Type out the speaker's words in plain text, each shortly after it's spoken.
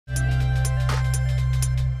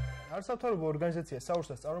არასამთავრობო ორგანიზაცია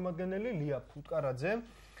საურსას წარმომადგენელი ლია ფუტკარაძე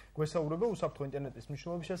გვესაუბრება უსაფრთხო ინტერნეტის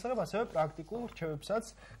მნიშვნელობის შესახებ, ასევე პრაქტიკულ რჩევებსაც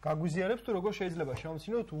გაგვიზიარებს, თუ როგორ შეიძლება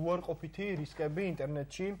შევამცინოთ უარყოფითი რისკები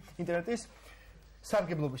ინტერნეტის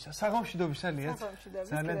სარგებლობისა. საღამოშიდობისა ლია.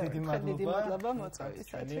 ძალიან დიდი მადლობა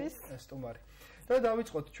მოწვევისათვის. სტუმარი. და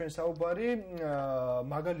დავიწყოთ ჩვენ საუბარი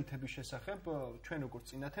მაგალითების შესახებ. ჩვენ როგორც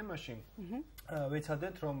წინა თემაში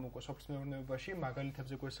ვეცადეთ, რომ უკვე სოფლის მეურნეობაში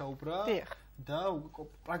მაგალითებზე გვესაუბრა და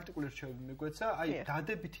პრაქტიკული რჩევები მიგვეცა, აი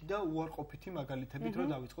დადებითი და უარყოფითი მაგალითებით რომ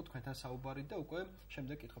დავიწყოთ თქვენთან საუბარი და უკვე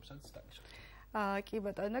შემდეგ კითხვებსაც დაგისვათ. კი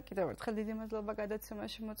ბატონო, კიდევ ერთხელ დიდი მადლობა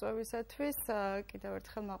გადაცემაში მოწვევისათვის. კიდევ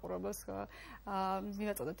ერთხელ მაყურებელს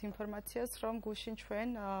მივაწოდოთ ინფორმაციას, რომ გუშინ ჩვენ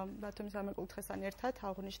ბათუმის ამერკულთხესთან ერთად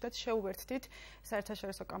აღვნიშნეთ, შეუერთდით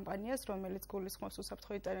საერთაშორისო კამპანიას, რომელიც გულისხმობს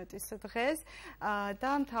უსაფრთხო ინტერნეტის დღეს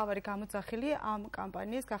და მთავარი გამოძახილი ამ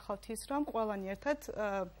კამპანიის გახავთ ის, რომ ყველანი ერთად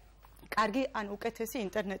კარგი ან უკეთესი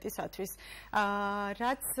ინტერნეტისათვის.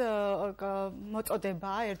 რაც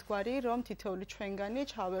მოწოდება ერთგვარი, რომ თითოეული ჩვენგანი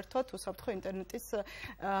ჩავერთოთ უსაფრთხო ინტერნეტის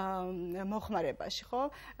მოხმარებაში, ხო?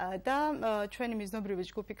 და ჩვენი მიზნობრივი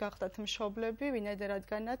ჯგუფი გახდათ მშობლები, ვინაიდან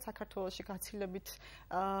რადგანაც საქართველოში გაცილებით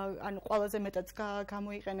ანუ ყველაზე მეტად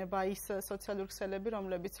გამოიყენება ის სოციალური ქსელები,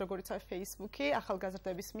 რომლებიც როგორიც არის Facebook-ი,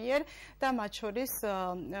 ახალგაზრდების მიერ და მათ შორის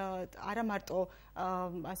არა მარტო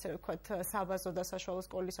ასე ვთქვათ, საბაზრო და საშუალო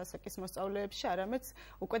სკოლის ასაკის მოსწავლეებში, არამედ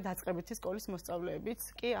უკვე დაწყებითი სკოლის მოსწავლეებიც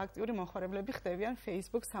კი აქტიური მომხმარებლები ხდებიან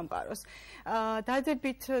Facebook სამყაროს.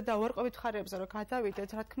 დადებით და უარყოფით მხარეებზე რომ გადავიდეთ,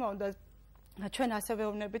 რა თქმა უნდა, ჩვენ ასევე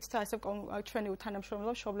ვვნებით და ასე ჩვენი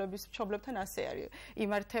უთანამშრომლობა მშობლებთან ასე არის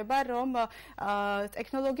იმართება, რომ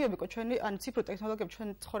ტექნოლოგიები ჩვენი ან ციფრული ტექნოლოგიები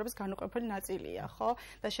ჩვენი ცხოვრების განუყოფელი ნაწილია, ხო?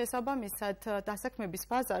 და შესაბამისად დასაქმების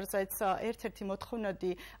ბაზარზეც ერთ-ერთი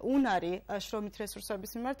მოთხოვნადი უნარი შრომით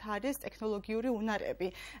რესურსების მიმართ არის ტექნოლოგიური უნარები.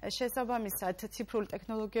 შესაბამისად ციფრული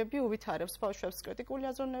ტექნოლოგიები უვითარებს ბავშვებს კრიტიკული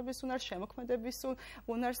აზროვნების უნარს, შემოქმედების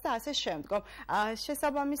უნარს და ასე შემდგომ.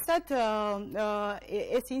 შესაბამისად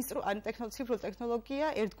ეს ციფრული ტექნოლოგია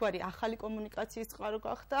ერთგვარი ახალი კომუნიკაციის წყარო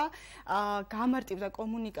გახდა, გამარტივდა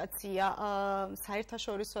კომუნიკაცია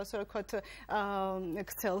საერთაშორისო ასე ვთქვათ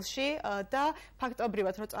ქსელში და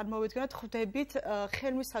ფაქტობრივად რომ წარმოვიდგინოთ, ხვდებით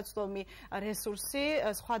ხელმისაწვდომი რესურსი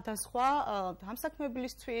სხვადასხვა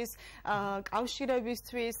დამსაქმებლისთვის,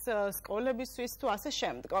 კავშირებისთვის, სკოლებისთვის თუ ასე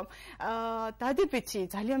შემდგომ. დადებითი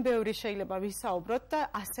ძალიან ბევრი შეიძლება ვისაუბროთ და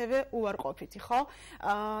ასევე უარყოფითი, ხო?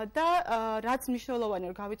 და რაც მნიშვნელოვანია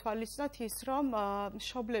რომ გავითვალისწინოთ ის რომ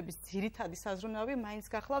მშობლების ძირითადი საზრუნავი მაინც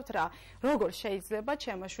გახლავთ რა, როგორ შეიძლება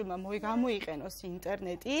ჩემმა შვილმა გამოიყენოს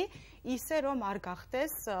ინტერნეტი ისე რომ არ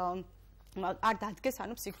გახდეს არ დადგეს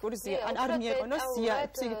ანუ ფსიქიკური ზიანი, არ მიეყენოს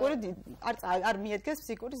ფსიქიკური არ მიედგეს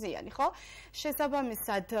ფსიქიკური ზიანი, ხო?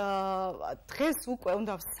 შესაბამისად დღეს უკვე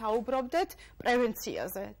უნდა ვსაუბრობდეთ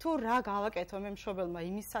პრევენციაზე. თუ რა გავაკეთო მე მშობელმა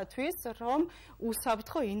იმისათვის, რომ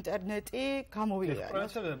უსაფრთხო ინტერნეტი გამოვიყენოს.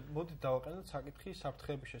 პრევენციაზე მოდით დავაყენოთ საკითხი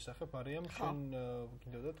საფრთხეების შესახებ, მარიამ, შენ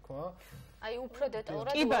გინდოდა თქვა? აი უფრო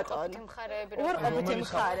დეტალურად უარყოფითი მხარეები რა. უარყოფითი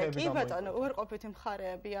მხარე, კი ბატონო, უარყოფითი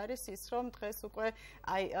მხარეები არის ის, რომ დღეს უკვე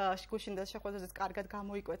აი გუშინ შეხვედრაზეც კარგად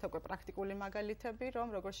გამოიკვეთა უკვე პრაქტიკული მაგალითები, რომ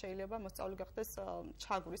როგორ შეიძლება მოსწავლე გახდეს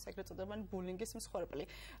ჩაგვრის ეგრეთ წოდებული ბულინგის მსხვერპლი,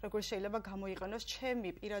 როგორ შეიძლება გამოიყენოს ჩემი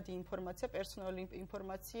პირადი ინფორმაცია, პერსონალური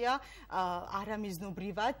ინფორმაცია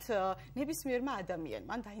არამიზნობრივად ნებისმიერმა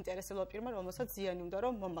ადამიანმა, დაინტერესებულ პირმა, რომელსაც ზიანი უნდა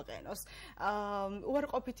რომ მომაყენოს.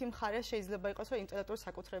 უარყოფითი მხარე შეიძლება იყოს, რომ ინტელექტუალური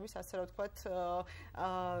საკუთრების ასე რომ ვთქვათ,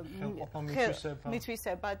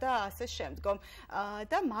 მითვისება და ასე შემდგომ.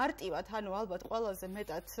 და მარტივად, ანუ ალბათ ყველაზე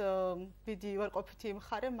მეტად დიდი უარყოფითი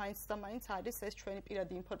მხარე მაინც და მაინც არის ეს ჩვენი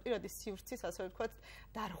პირადი სივრცის ასე ვთქვათ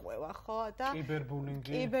დარღვევა, ხო? და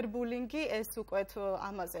კიბერბულინგი ეს უკვე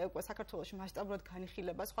ამაზე უკვე საქართველოში მასშტაბურად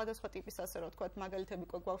განიხილება სხვადასხვა ტიპის ასე ვთქვათ მაგალითები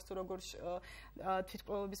გვაქვს თუ როგორ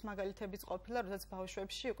თვითმკვლელობის მაგალითებიც ყოფილა, როდესაც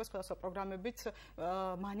ბავშვებში უკვე სხვადასხვა პროგრამებით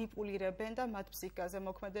მანიპულირებენ და მათ ფსიქიკაზე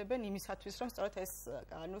მოქმედებენ იმისათვის, რომ სწორედ ეს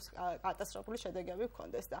ანუ კატასტროფული შედეგები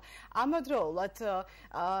გქონდეს და ამავდროულად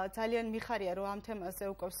ძალიან მიხარია რომ ამ თემაზე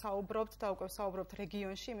უკვე საუბრობთ და უკვე საუბრობთ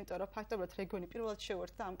რეგიონში, იმიტომ რომ ფაქტობრივად რეგიონი პირველად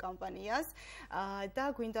შეუერთდა ამ კამპანიას და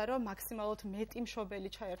გვინდა რომ მაქსიმალურად მეტი მშობელი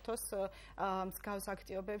ჩაერთოს მსგავს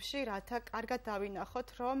აქტივობებში, რათა კარგად დავინახოთ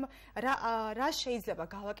რომ რა შეიძლება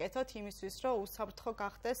გავაკეთოთ იმისთვის, რომ უსაფრთხო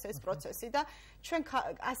გახდეს ეს პროცესი და ჩვენ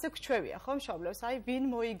ასე გვჩვევია ხო მშობლებს, აი ვინ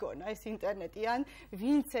მოიგონა ეს ინტერნეტი ან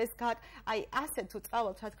ვინც ეს აი ასე თუ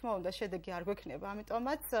წავალთ, რა თქმა უნდა, შედეგი არ გვექნება.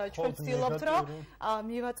 ამიტომაც ჩვენ ვცდილობთ, რომ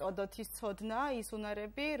მივაწოდოთ ის ცოდნა, ის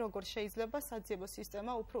უნარები, როგორ შეიძლება საძიებო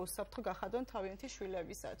სისტემა უფრო უსაფრთხო გახადონ თავიანთი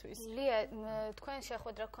შვილებისათვის. ლია, თქვენ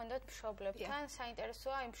შეხვედრა გქონდათ მშობლებთან,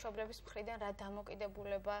 საინტერესოა იმ მშობლების მხრიდან რა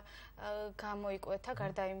დამოკიდებულება გამოიკვეთა,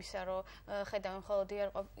 გარდა იმისა, რომ ხედავენ მხოლოდ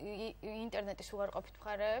ინტერნეტის უარყოფით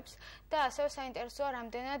მხარეებს და ასევე საინტერესოა,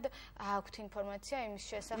 რამდენად აქვთ ინფორმაცია იმის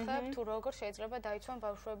შესახებ, თუ როგორ შეიძლება დაიცვან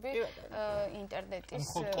ბავშვები ინტერნეტის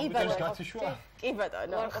კი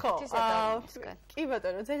ბატონო, ხო. კი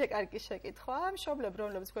ბატონო, ძალიან კარგი შეკითხვა. მშობლები,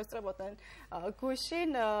 რომლებიც გვესწრებოდნენ გუშინ,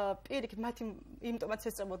 პირიქით მათი იმიტომაც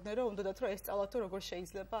ესწრებოდნენ, რომ უნდათ რომ ესწავლათ, თუ როგორ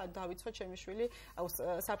შეიძლება დავიცვათ ჩემი შვილი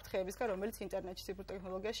საფრთხეებისგან, რომელიც ინტერნეტში ციფრულ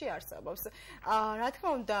ტექნოლოგიაში არსებობს. რა თქმა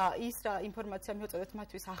უნდა, ის რა ინფორმაცია მივაწოდეთ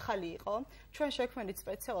მათთვის ახალი იყო. ჩვენ შექმნით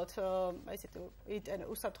სპეციალურად ესეთი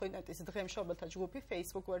უსაფრთხო ინტერნეტის დღე მშობელთა ჯგუფი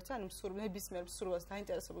Facebook ვერტზე, ანუ ნებისმიერ მსურველს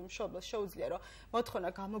დაინტერესებულ მშობელს შეუძლია, რომ მოთხოვნა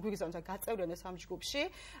გამოგვიგზავნოს და გაწევრიანოს ამ ჯგუფში.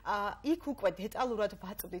 იქ უკვე დეტალურად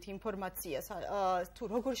ვაწვდით ინფორმაციას, თუ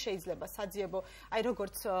როგორ შეიძლება საძიებო, აი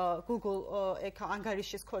როგორც Google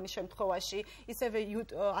ანგარიშის ქონის შემთხვევაში,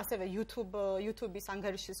 ასევე YouTube-ის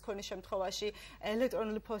ანგარიშის ქონის შემთხვევაში,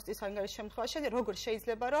 ელექტრონული პოსტის ანგარიშის შემთხვევაში, როგორ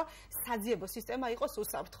შეიძლება, რომ საძიებო სისტემა იყოს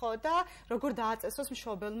უსაფრთხო და როგორ დააწესოს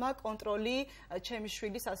მშობელმა კონტროლი ჩემი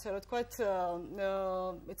შვილის, ასე რომ ვთქვათ,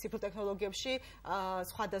 ციფრულ ტექნოლოგიებში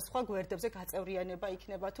სხვადასხვა გვერდებზე გაწევრიანება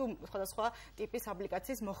იქნება თუ სხვადასხვა ტიპის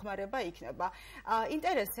აპლიკაციის მოხმარება იქნება.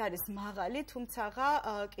 ინტერესი არის მაღალი, თუმცა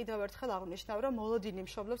კიდევ ერთხელ აღნიშნავ, რომ მოლოდინი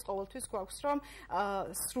მშობლებს ყოველთვის გვაქვს, რომ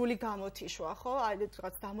სრული გამოთიშვა, ხო? აი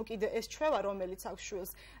რაღაც ეს ჩვევა, რომელიც აქვს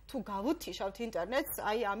შვილს, თუ გავუთიშავთ ინტერნეტს,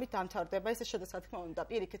 აი ამით დამთავრდება. ეს შედეგს, რა თქმა უნდა,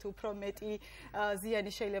 პირიქით უფრო მეტი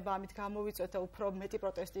ზიანი შეიძლება ამით გამოვიწვიოთ და უფრო მეტი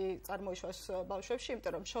პროტესტი წარმოიშვას ბავშვებში,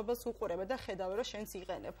 იმიტომ რომ მშობელს უყურებენ და ხედავენ, რომ შენც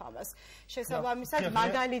იყენებ ამას. შესაბამისად,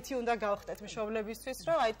 მაგალითი უნდა გავხდეთ მშობლებისთვის,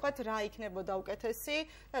 რომ აი თქვათ რა იქნებოდა უკეთესი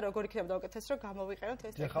და როგორ იქნებოდა უკეთესი, რომ გამოვიყენოთ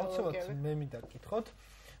ეს ტექნოლოგიები. მე მინდა გკითხოთ,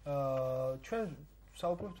 ჩვენ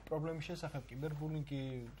საუბრობთ პრობლემის შესახებ, კიბერბულინგი,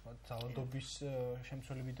 ძალადობის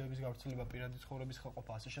შემცველი ვიდეოების გავრცელება, პირადი ცხოვრების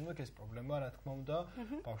ხელყოფა, ასე შემდეგ, ეს პრობლემა, რა თქმა უნდა,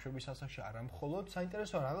 ბავშვების ასაკში არა მხოლოდ.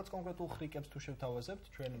 საინტერესოა, რაღაც კონკრეტულ ხრიკებს თუ შევთავაზებთ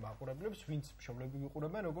ჩვენ მაყურებლებს, ვინც მშობლები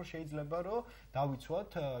ვიყურებენ, როგორ შეიძლება რომ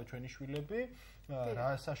დავიცვათ ჩვენი შვილები,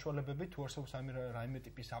 რა საშუალებები თუ არსებობს რაიმე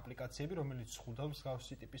ტიპის აპლიკაციები, რომელიც ზღუდავს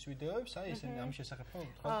მსგავსი ტიპის ვიდეოებს, აი ესენი ამის შესახებ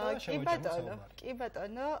შევეჯამოთ. კი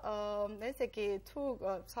ბატონო, ესე იგი, თუ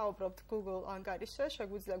საუბრობთ Google ანგარიშზე,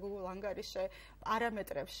 შეგვიძლია Google ანგარიშზე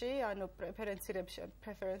პარამეტრებში, ანუ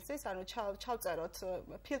preferences, ანუ ჩავწეროთ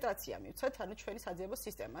ფილტრაცია მივცეთ, ანუ ჩვენი საძიებო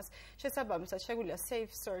სისტემას. შესაბამისად, შეგვიძლია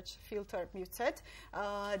safe search filter მივცეთ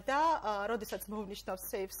და როდესაც მოვნიშნავ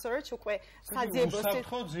safe search, უკვე საძიებო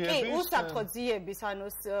უსაფრთხო ძიების, ანუ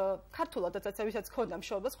ქართულადაც ვისაც ქონდა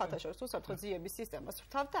მშობელს, სხვათა შორის უსაფრთხო ძიების სისტემას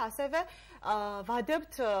ვთავთ და ასევე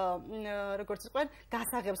ვადებთ, როგორც იყვნენ,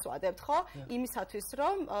 გასაღებს ვადებთ, ხო? იმისათვის,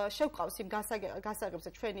 რომ შევყავს იმ გასაღებზე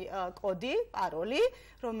ჩვენი კოდი, პაროლი,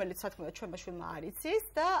 რომელიც რა თქმა უნდა ჩვენმა შვილმა არ იცის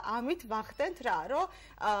და ამით ვახდენთ რა, რომ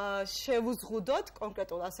შევუზღუდოთ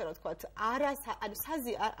კონკრეტულ, ასე რომ ვთქვათ,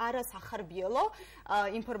 არასახარბიელო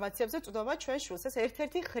ინფორმაციებზე წვდომა ჩვენ შვილს. ეს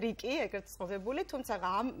ერთ-ერთი ხრიკი, ეგრეთ წოდებული, თუმცა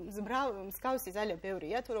მსგავსი ძალიან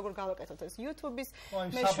ბევრია, თუ როგორ გავაკეთოთ ეს YouTube-ის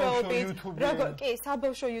მეშვეობით, როგორ კი,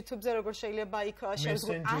 საბავშვო YouTube-ზე როგორ შეიძლება იქ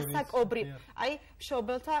შევზღუდოთ ასაკობრივ, აი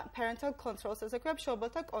მშობელთა parental controls, ესე ვქვათ,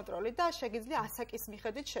 მშობელთა კონტროლი და შეგიძლია ასაკის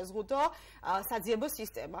მიხედვით შეზღუდო საძიებო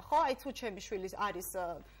სისტემა, ხო? აი თუ ჩემი შვილის არის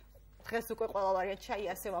დღეს უკვე ყველა ვარიანტი აი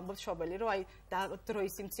ასე ვამბობ მშობელი, რომ აი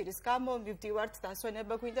დროის სიმცირის გამო მივდივართ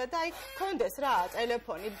დასვენება გვინდა და აი კონდეს რა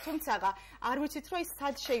ტელეფონი, თუმცა არ ვიცით რომ ის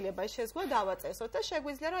სად შეიძლება შეზღვა დავაწესოთ და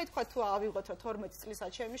შეგვიძლია რომ აი თქვა თუ ავიღოთ რომ 12 წლისა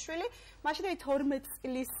ჩემი შვილი, მაშინ აი 12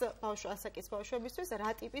 წლის ასაკის ბავშვებისთვის რა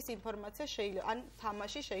ტიპის ინფორმაცია შეიძლება ან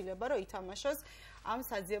თამაში შეიძლება რომ ითამაშოს ამ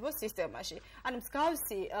საძიებო სისტემაში. ანუ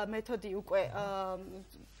მსგავსი მეთოდი უკვე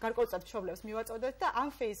გარკვეულწილად მშობლებს მივაწოდეთ და ამ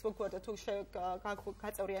Facebook გვერდზე თუ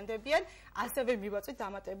გაწევრიანდებიან, ასევე მივაწვით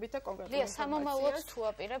დამატებით და კონკრეტულ ინფორმაციას. სამომავლოდ თუ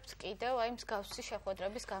აპირებთ კიდევ აი მსგავსი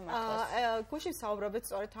შეხვედრების გამართვას. გუშინ საუბრობთ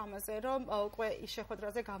სწორედ ამაზე, რომ უკვე ის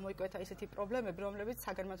შეხვედრაზე გამოიკვეთა ისეთი პრობლემები, რომლებიც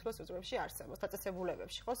საგანმანათლებლო სივრცეებში არსებობს,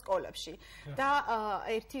 დაწესებულებებში, ხო, სკოლებში. და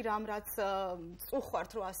ერთი რამ რაც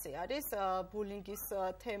წუხვართ რო ასე არის, ბულინგის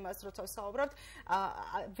თემას როცა საუბრობთ,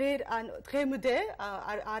 დღემდე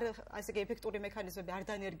არ ასე ეფექტური მექანიზმები არ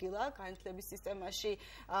დანერგილა განათლების სისტემაში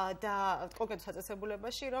და კონკრეტულ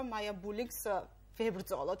დაწესებულებაში, რომ აი ამ ბულინგს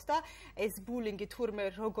ვებრძოლოთ და ეს ბულინგი თურმე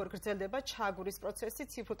როგორ გრძელდება ჩაგვრის პროცესი,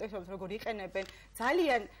 ციფრულ ტექნოლოგიებს როგორ იყენებენ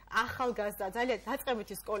ძალიან ახალგაზრდა, ძალიან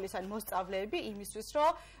დაწყებითი სკოლის ან მოსწავლეები იმისთვის,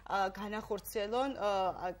 რომ განახორციელონ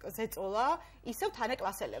ზეწოლა ისევ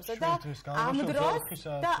თანაკლასელებზე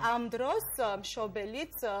და ამ დროს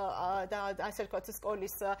მშობელიც და ასე ვთქვათ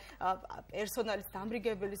სკოლის პერსონალის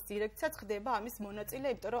დამრიგებლის დირექციაც ხდება ამის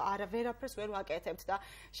მონაწილე, იმიტომ რომ ვერაფერს ვერ ვაკეთებთ და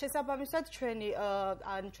შესაბამისად ჩვენი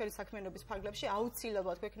საქმიანობის ფარგლებში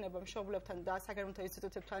აუცილებლად გვექნება მშობლებთან და საგანმანათლებლო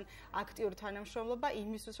ინსტიტუტებთან აქტიური თანამშრომლობა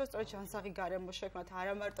იმისთვის, რომ სწორედ ჯანსაღი გარემო შექმნათ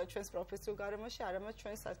არა მარტო ჩვენს პროფესიულ გარემოში, არამედ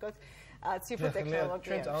ჩვენს ასე ვთქვათ ციფრულ ტექნოლოგიებში.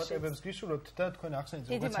 ჩვენ წავატებებს გისურვებთ და თქვენ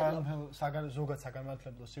ახსენეთ ზოგად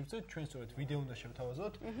საგანმანათლებლო სივრცეში ჩვენ სწორედ ვიდეო უნდა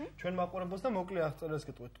შევთავაზოთ. ჩვენ მაყურებელს და მოკლე აღწერას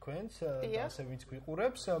გეტყვით თქვენს და ასე ვინც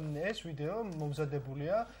გვიყურებს. ეს ვიდეო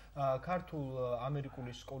მომზადებულია ქართულ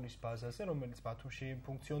ამერიკული სკოლის ბაზაზე, რომელიც ბათუმში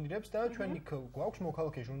ფუნქციონირებს და ჩვენ იქ გვაქვს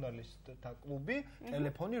მოქალაქე ჟურნალისტთა კლუბი,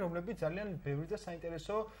 ტელეფონი, რომლებიც ძალიან ბევრი და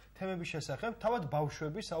საინტერესო თემების შესახებ, თავად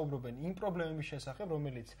ბავშვები საუბრობენ იმ პრობლემების შესახებ,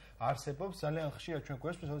 რომელიც არსებობს. ძალიან ხშირად ჩვენ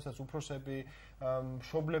გვესმის, როდესაც უფროსები,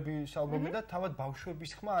 მშობლები საუბრობენ და თავად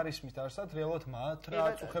ბავშვების ხმა არ ისმის და არსად რეალურად მათ რა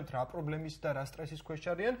აწუხებთ, რა პრობლემის და რა სტრესის ქვეშ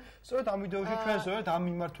არიან. სწორედ ამ ვიდეოში ჩვენ ზოგადად ამ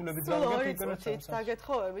მიმართულებით დავაგებთ ინტერნეტს.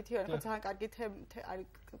 დაგეთხოვებით, ირან, ხო ძალიან კარგი არის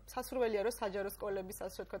სასურველია რომ საჯარო სკოლების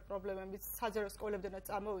ასე ვთქვათ პრობლემებიც საჯარო სკოლებდანაც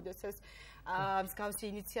წამოვიდეს ეს მსგავსი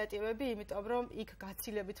ინიციატივები, იმიტომ რომ იქ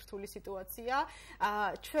გაცილებით რთული სიტუაცია.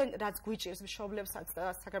 ჩვენ რაც გვიჭირს მშობლებსაც და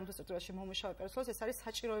საგანმანათლებლო სტრუქტურაში მომუშავე პერსონალს, ეს არის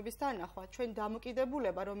საჭიროების დანახვა. ჩვენ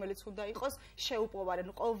დამოკიდებულება, რომელიც უნდა იყოს შეუპოვარი,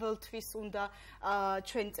 ყოველთვის უნდა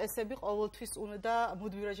ჩვენი წესები ყოველთვის უნდა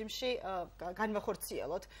მუდმივ რეჟიმში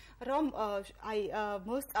განვახორციელოთ, რომ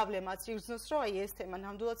მოსწავლემაც იგრძნოს, რომ ეს თემა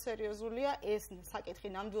ნამდვილად სერიოზულია, ეს საკითხი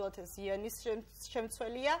ნამდვილად ზიანის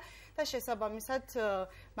შემცველია და შესაბამისად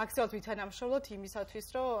მაქსიმალურად ვითანამშრომლოთ იმისათვის,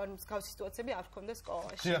 რომ მსგავსი სიტუაციები არ გქონდეს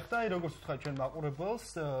სკოლაში. დიახ, და როგორც ვთქვა ჩვენ მაყურებელს,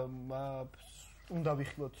 უნდა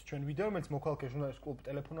ვიხილოთ ჩვენ ვიდეო, რომელიც მოქალაქე ჟურნალისტ კლუბ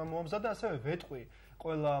ტელეფონმა მოამზადა, ასევე ვეტყვი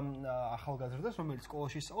ყველა ახალგაზრდას, რომელიც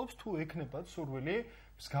სკოლაში სწავლობს, თუ ექნებათ სურვილი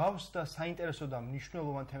მსგავს და საინტერესო და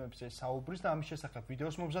მნიშვნელოვან თემებზე საუბრის და ამის შესახებ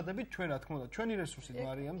ვიდეოს მომზადებით, ჩვენ რა თქმა უნდა, ჩვენი რესურსით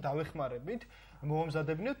მარიამ დავეხმარებით,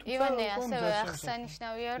 მომზადებინეთ, თუმცა ივანე ასევე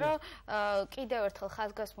აღსანიშნავია, რომ კიდევ ერთხელ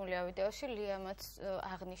ხაზგასმულია ვიდეოში ლიამაც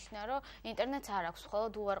აღნიშნა, რომ ინტერნეტს არ აქვს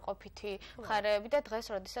მხოლოდ უარყოფითი მხარეები და დღეს,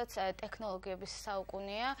 როდესაც ტექნოლოგიების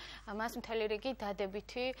საუკუნეა, მას მთელი რიგი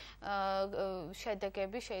დადებითი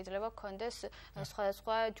შედეგები შეიძლება გქონდეს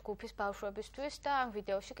სხვადასხვა ჯგუფის ბავშვებისთვის და ამ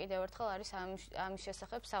ვიდეოში კიდევ ერთხელ არის ამის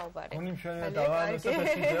შესახებ საუბარი. გონი მშვენივრად დავაანონსებ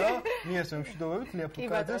ეს ვიდეო. მიეს ვემშვიდობებით, ლია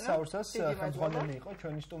ფუტკარაძე საურსას ხელმძღვანელი იყო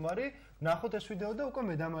ჩვენი სტუმარი. ნახოთ ეს ვიდეო და უკვე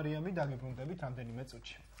მე და მარიამი დაგებრუნდებით რამდენიმე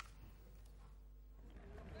წუთში.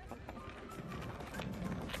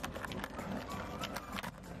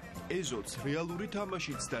 ეზოც რეალური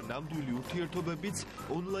თამაშიც და ნამდვილი ურთიერთობებიც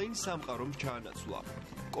ონლაინ სამყარომ ჩაანაცვლა.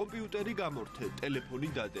 კომპიუტერი გამორთე, ტელეფონი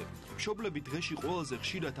დადე. მშობლები დღეში ყველაზე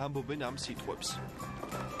ხშირად ამბობენ ამ სიტყვებს.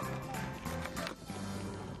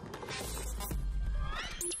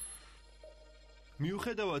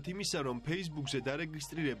 მიუხედავად იმისა, რომ Facebook-ზე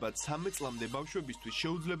დარეგისტრირება 13 წლამდე ბავშვებისთვის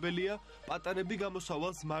შეუძლებელია, პატარები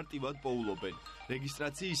გამოსავალს მარტივად პოულობენ.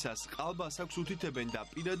 რეგისტრაციისას ყალბას აქვს უთითებენ და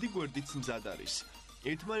პირადი გვერდიც მზად არის.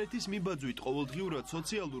 ერთმანეთის მიბაძვით ყოველდღიურად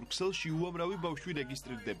სოციალურ ქსელში უამრავი ბავშვი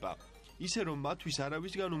რეგისტრირდება. ისე რომ მათთვის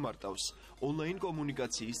არავის განუმარტავს ონლაინ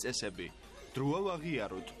კომუნიკაციის წესები. დროა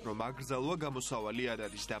ვაღიაროთ, რომ აკრძალვა გამოსავალი არ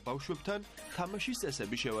არის და ბავშვებთან თამაშის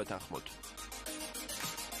წესები შევათანხმოთ.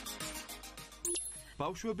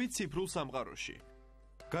 ბავშვები ციფრულ სამყაროში.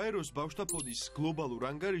 გაეროს ბავშვთა ფონდის გლობალურ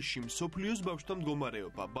ანგარიშში მსოფლიოს ბავშვთა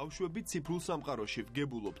მდგომარეობა ბავშვები ციფრულ სამყაროში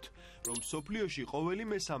ვგებულობთ, რომ მსოფლიოში ყოველი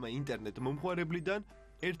მესამე ინტერნეტ მომხმარებლიდან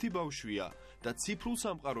ერთი ბავშვია და ციფრულ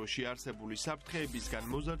სამყაროში არსებული საფრთხეებისგან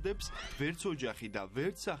მოზარდებს ვერც ოჯახი და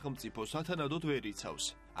ვერც სახელმწიფო სათანადოდ ვერ იცავს.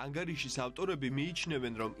 ანგარიშის ავტორები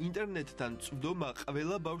მიიჩნევენ, რომ ინტერნეტთან წვდომა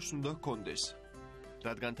ყველა ბავშვს უნდა ჰქონდეს.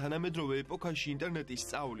 რადგან თანამედროვე ეპოქაში ინტერნეტის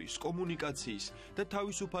სწავლის, კომუნიკაციის და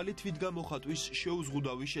თავისუფალი თვითგამოხატვის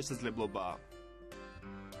შეუზღუდავი შესაძლებლობაა.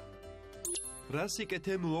 რა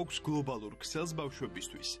სიკეთე მოაქვს გლობალურ ქსელს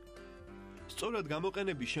ბავშვებისთვის? სწორად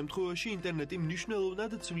გამოყენების შემთხვევაში ინტერნეტი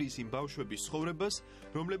მნიშვნელოვნად ცვლის იმ ბავშვების ცხოვრებას,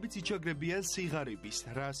 რომლებიც იჩაგრებიან სიღარიბის,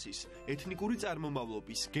 რასის, ეთნიკური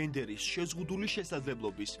წარმომავლობის, გენდერის, შეზღუდული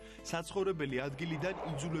შესაძლებლობის, საცხოვრებელი ადგილიდან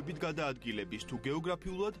იძულებით გადაადგილების თუ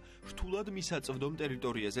გეოგრაფიულად რთულად მისაწვდომ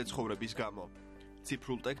ტერიტორიაზე ცხოვრების გამო.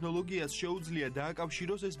 ციფრულ ტექნოლოგიას შეუძლია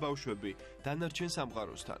დააკავშიროს ეს ბავშვები დანარჩენ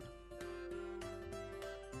სამყაროსთან.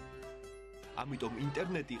 ამიტომ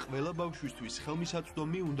ინტერნეტი ყველა ბავშვისთვის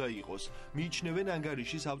ხელმისაწვდომი უნდა იყოს. მიიჩნევენ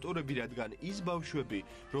ანგარიშის ავტორები, რადგან ის ბავშვები,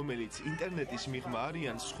 რომელიც ინტერნეტის მიღმა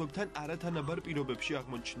არიან, სხვებთან არათანაბარ პირობებში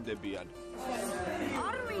აღმოჩნდებიან.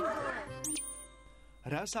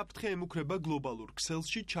 რა საფრთხე ემუქრება გლობალურ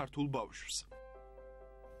ქსელში ჩართულ ბავშვს?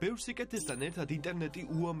 ბევრ სიკეთესთან ერთად ინტერნეტი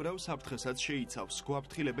უამრავ საფრთხესაც შეიცავს.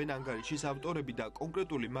 გვაფრთხილებენ ანგარიშის ავტორები და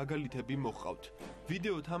კონკრეტული მაგალითები მოჰყავთ.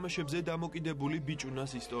 ვიდეო თამაშებზე დამოკიდებული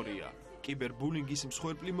ბიჭუნას ისტორია. კიბერბულინგის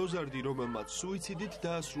მსხვერპლი მოზარდი, რომელმაც სუიციდით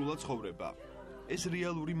დაასრულა ცხოვრება. ეს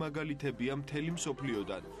რეალური მაგალითებია მთელი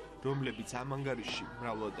მსოფლიოდან, რომლებიც ამ ანგარიშში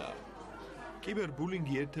მრავლადაა.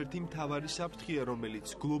 კიბერბულინგი ერთ-ერთი მთავარი საფრთხეა, რომელიც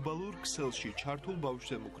გლობალურ ქსელში ჩართულ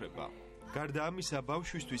ბავშვს ემუქრება. გარდა ამისა,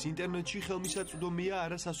 ბავშვისთვის ინტერნეტში ხელმისაწვდომია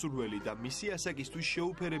არასასურველი და მისი ასაკისთვის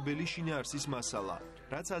შეუფერებელი შინაარსის მასალა,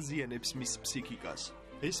 რაც აზიანებს მის ფსიქიკას.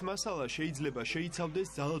 ეს მასალა შეიძლება შეიცავდეს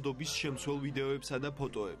ძალადობის შემცველ ვიდეოებსა და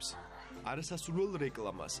ფოტოებს, არასასურველ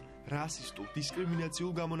რეკლამას, რასისტულ,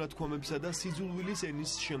 დისკრიმინაციულ გამონათქვამებსა და სიძულვილის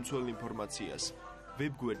ენის შემცველ ინფორმაციას,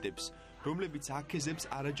 ვებგვერდებს, რომლებიც აქეზებს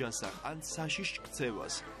არაჯანსაღ ან საშიშ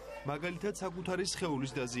ქცევას, მაგალითად საკუთარი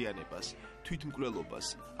სხეულის დაზიანებას, თვითმკვლელობას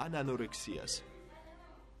ან ანორექსიას.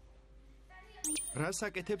 რას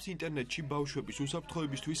აკეთებს ინტერნეტში ბავშვების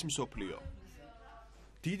უსაფრთხოებისთვის მსოფლიო?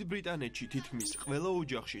 დიდ ბრიტანეთში თითქმის ყველა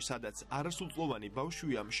ოჯახში, სადაც არასრულწლოვანი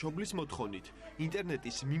ბავშვია, მშობლის მოთხოვნით,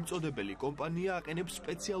 ინტერნეტის მიმწოდებელი კომპანია აყენებს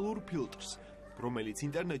სპეციალურ ფილტრს, რომელიც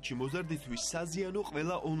ინტერნეტში მოზარდისთვის საზიანო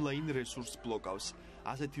ყველა ონლაინ რესურსს ბლოკავს.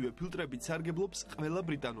 ასეთივე ფილტრებით სარგებლობს ყველა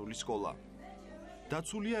ბრიტანული სკოლა.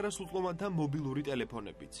 დაცული არასრულწლოვანთა მობილური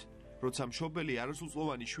ტელეფონებიც. როცა მშობელი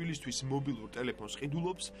არასრულწლოვანი შვილისთვის მობილურ ტელეფონს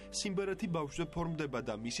ყიდულობს, სიმბარათი ბავშვზე ფორმდება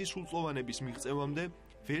და მისი სრულწლოვანების მიღწევამდე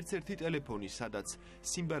ვერც ერთი ტელეფონი, სადაც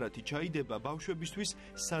სიმბარათი ჩაიდება, ბავშვებისთვის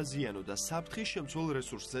საზიანო და საფრთხის შემცველ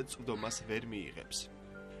რესურსზე წვდომას ვერ მიიღებს.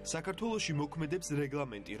 საქართველოში მოქმედებს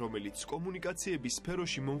რეგლამენტი, რომელიც კომუნიკაციების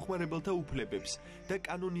სფეროში მომხმარებელთა უფლებებს და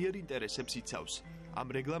კანონიერ ინტერესებს იცავს. ამ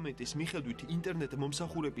რეგლამენტის მიხედვით ინტერნეტ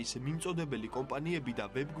მომსახურების მიმწოდებელი კომპანიები და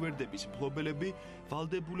ვებგვერდების მფლობელები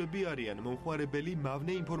ვალდებულები არიან მომხმარებელი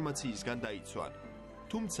მავნე ინფორმაციისგან დაიცვან.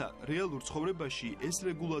 თუმცა რეალურ ცხოვრებაში ეს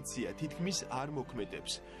რეგულაცია თითქმის არ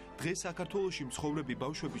მოქმედებს. დღეს საქართველოში მცხოვრები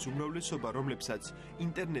ბავშვების უმრავლესობა, რომლებსაც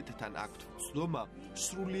ინტერნეტთან აქვთ ცდომა,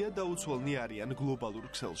 სრულიად დაუცველნი არიან გლობალურ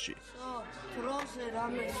ქსელში. დროზე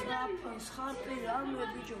რამე ხარტი რამე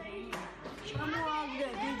ბიჭო. ჩამოაგდე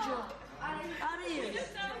ბიჭო.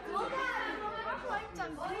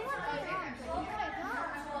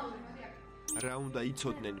 რა უნდა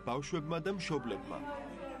იცოდნენ ბავშვებმა და მშობლებმა?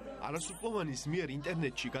 არასრულწლოვანის მიერ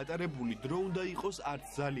ინტერნეტში გატარებული დრო უნდა იყოს არც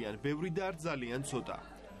ძალიან ბევრი და არც ძალიან ცოტა.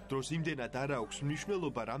 დროს იმდენად არ აქვს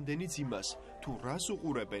მნიშვნელობა, რამდენიც იმას, თუ რას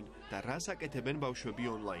უყურებენ და რას აკეთებენ ბავშვები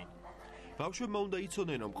ონლაინ. ბავშვებმა უნდა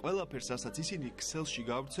იცოდნენ, რომ ყველაფერს, რასაც ისინი ქსელში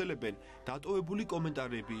გაავრცელებენ, დატოვებული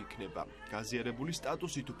კომენტარები იქნება, გაზიარებული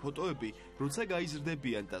სტატუსი თუ ფოტოები, როცა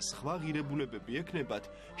გაიზრდებიან და სხვა ღირებულებები ექნებათ,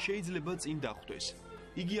 შეიძლება წინ დახვდეს.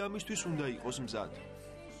 იგი ამისთვის უნდა იყოს მზად.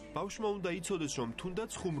 ბავშვმა უნდა იცოდეს, რომ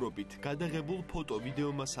თუნდაც ხუმრობით გადაღებულ ფოტო,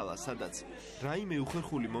 ვიდეო მასალა, სადაც რაიმე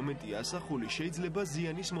უხერხული მომენტია ასახული, შეიძლება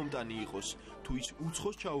ზიანის მომტანი იყოს, თუ ის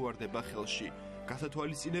უცხოს ჩაუვარდება ხელში.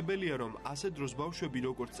 გასათვალისწინებელია, რომ ასე დროს ბავშვები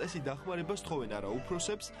როგორც წესი დახმარებას თხოვენ არა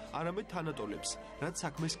უფროსებს, არამედ თანატოლებს, რაც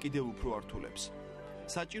საქმეს კიდევ უფრო ართულებს.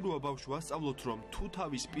 საჭიროა ბავშვს ასწავლოთ, რომ თუ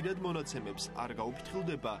თავის პირად მონაცემებს არ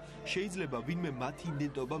გაუფრთხილდება, შეიძლება ვინმე მათი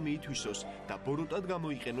იდენტობა მიითვისოს და ბოროტად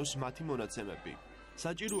გამოიყენოს მათი მონაცემები.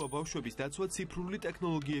 საჭიროა ბავშვების დაცვა ციფრული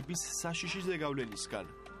ტექნოლოგიების საშიში ზეგავლენისგან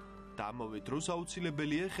და ამავე დროს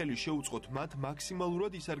აუცილებელია ხელი შეუწყოთ მათ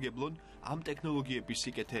მაქსიმალურად ისარგებლონ ამ ტექნოლოგიების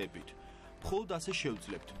სიკეთეებით. მხოლოდ ასე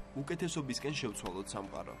შევძლებთ უკეთესობისკენ შევცვალოთ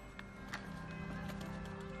სამყარო.